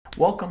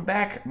Welcome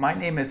back. My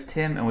name is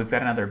Tim, and we've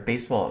got another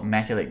Baseball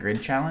Immaculate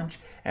Grid Challenge.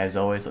 As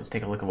always, let's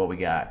take a look at what we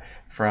got.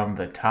 From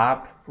the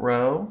top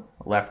row,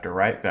 left to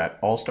right, we've got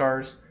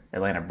All-Stars,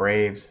 Atlanta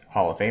Braves,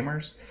 Hall of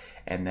Famers.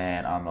 And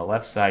then on the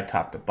left side,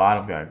 top to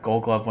bottom, we've got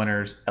Gold Glove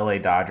winners, LA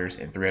Dodgers,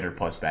 and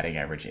 300-plus batting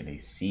average in a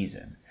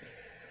season.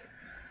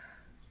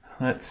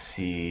 Let's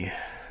see.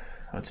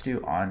 Let's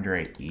do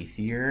Andre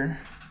Ethier.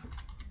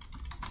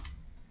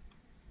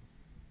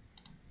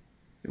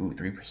 Ooh,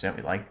 3%.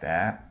 We like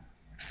that.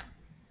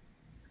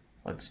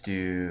 Let's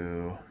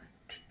do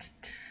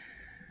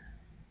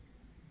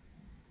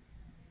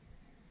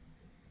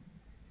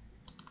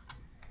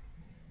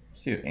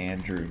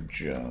Andrew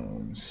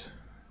Jones.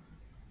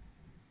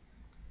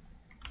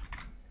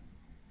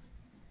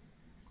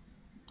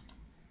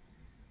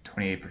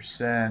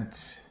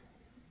 %.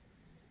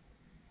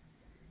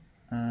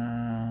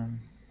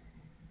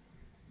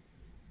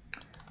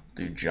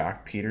 Do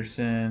Jock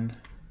Peterson.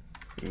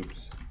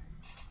 Oops.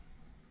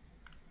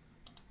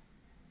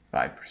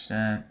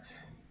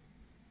 5%.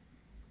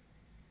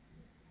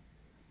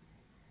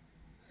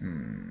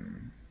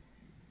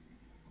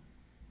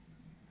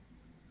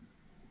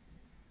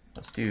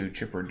 Let's do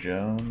Chipper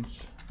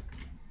Jones.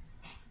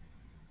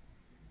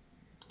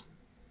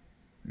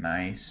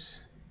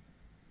 Nice.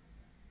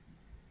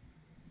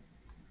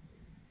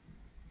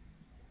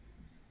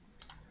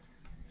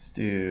 Let's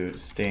do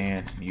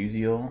Stan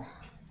Musial.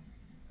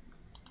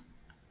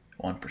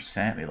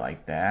 1%. We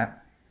like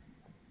that.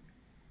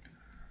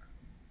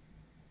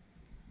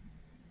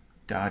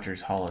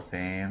 Dodgers Hall of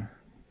Fame.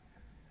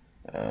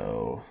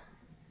 Oh.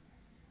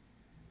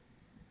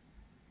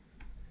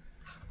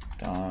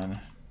 Don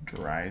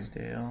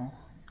Drysdale.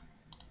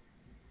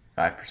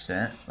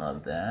 5%.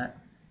 Love that.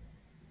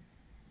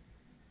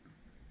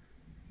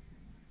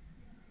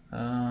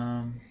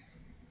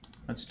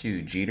 Let's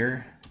do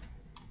Jeter.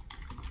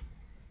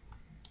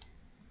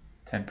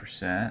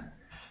 10%.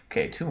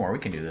 Okay, 2 more. We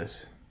can do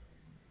this.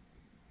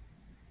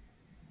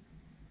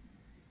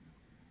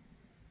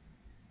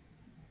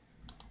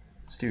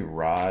 Let's do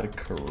Rod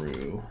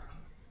Carew.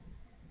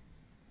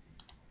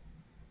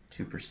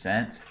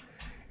 2%.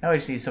 Now we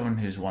just need someone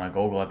who's won a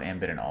Gold Glove and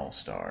been an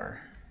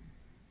All-Star.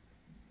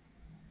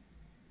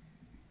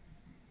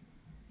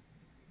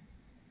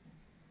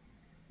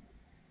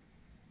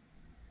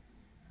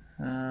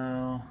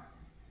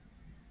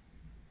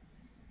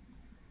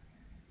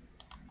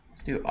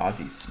 Let's do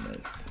Ozzie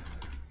Smith.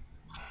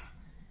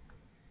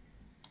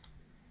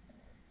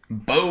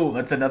 Boom!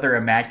 That's another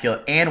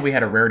immaculate. And we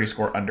had a rarity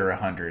score under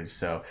 100.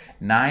 So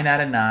 9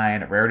 out of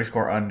 9. Rarity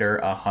score under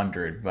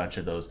 100. Bunch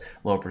of those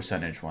low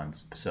percentage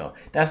ones. So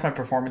that's my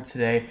performance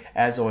today.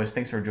 As always,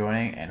 thanks for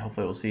joining, and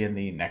hopefully we'll see you in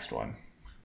the next one.